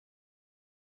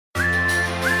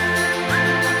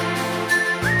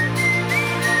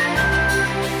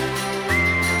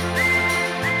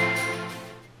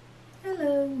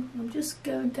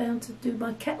down to do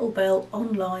my kettlebell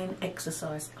online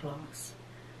exercise class.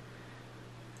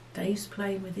 Dave's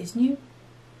playing with his new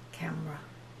camera.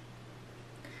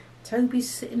 Toby's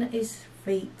sitting at his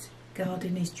feet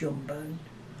guarding his jawbone.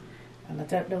 And I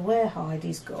don't know where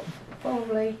Heidi's gone.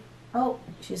 Probably, oh,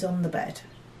 she's on the bed,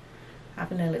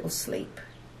 having a little sleep.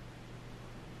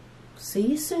 See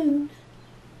you soon.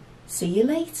 See you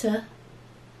later.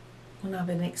 We'll have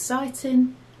an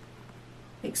exciting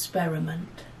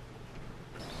experiment.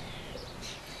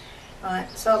 Right,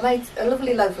 so I made a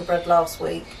lovely loaf of bread last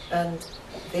week and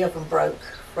the oven broke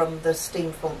from the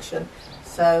steam function.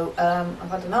 So I've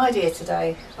had an idea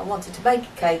today. I wanted to bake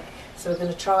a cake, so we're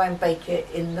going to try and bake it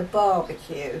in the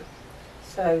barbecue.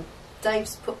 So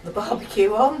Dave's put the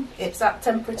barbecue on, it's at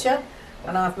temperature,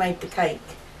 and I've made the cake.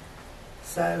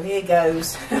 So here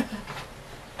goes.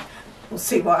 We'll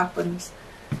see what happens.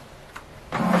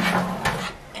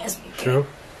 Sure.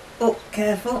 Oh,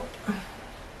 careful.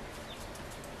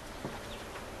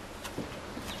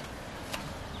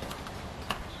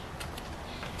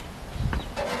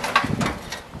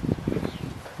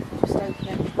 Just open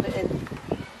it and put it in.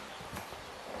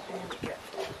 There we go.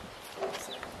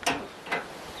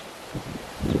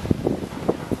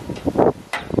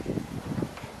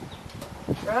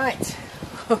 Right,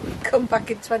 come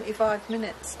back in 25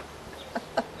 minutes.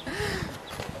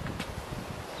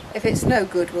 If it's no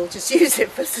good, we'll just use it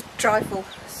for trifle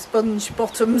sponge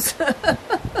bottoms. Here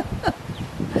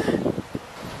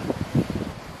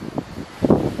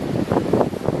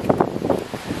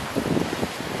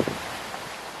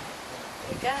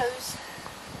it goes.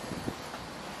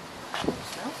 Oh,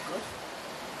 smells good.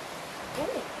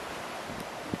 Oh.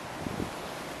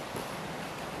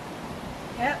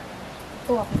 Yeah.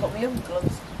 Oh, I haven't got my oven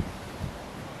gloves.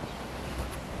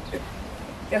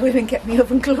 Go in and get my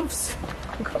oven gloves.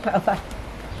 I forgot about that.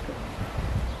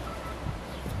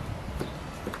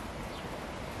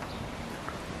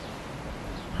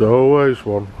 There's always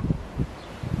one.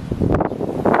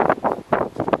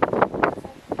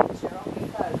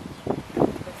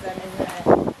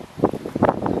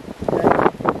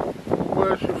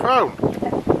 Where's your phone?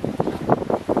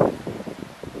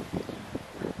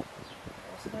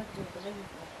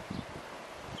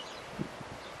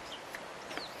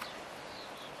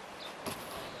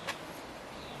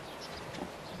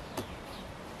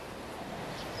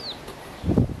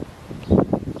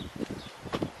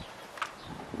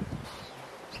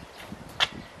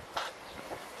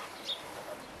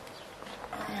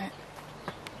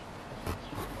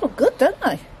 Look good, don't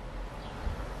they?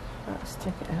 Let's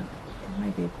check it out.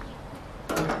 Maybe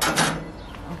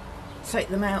I'll take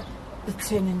them out the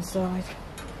tin inside.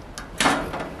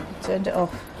 Turned it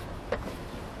off.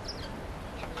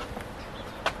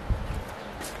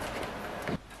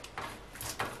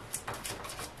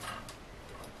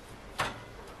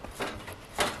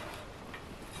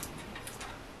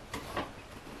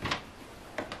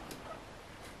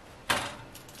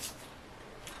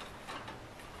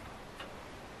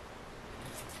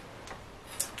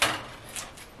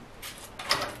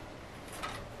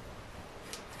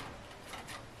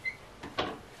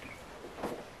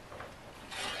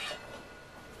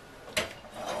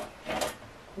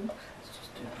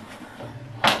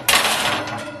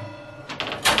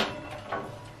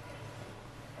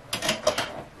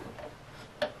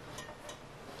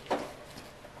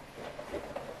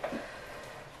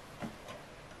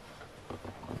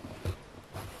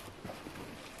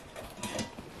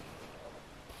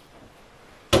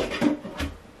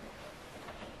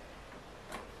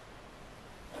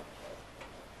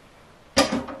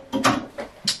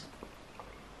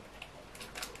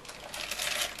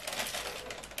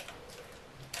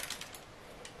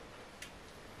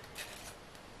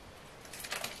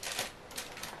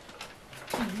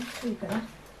 Too bad.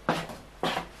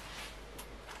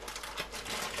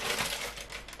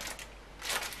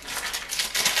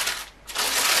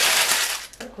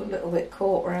 Got a little bit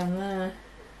caught around there.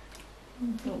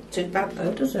 Not too bad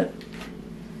though, does it?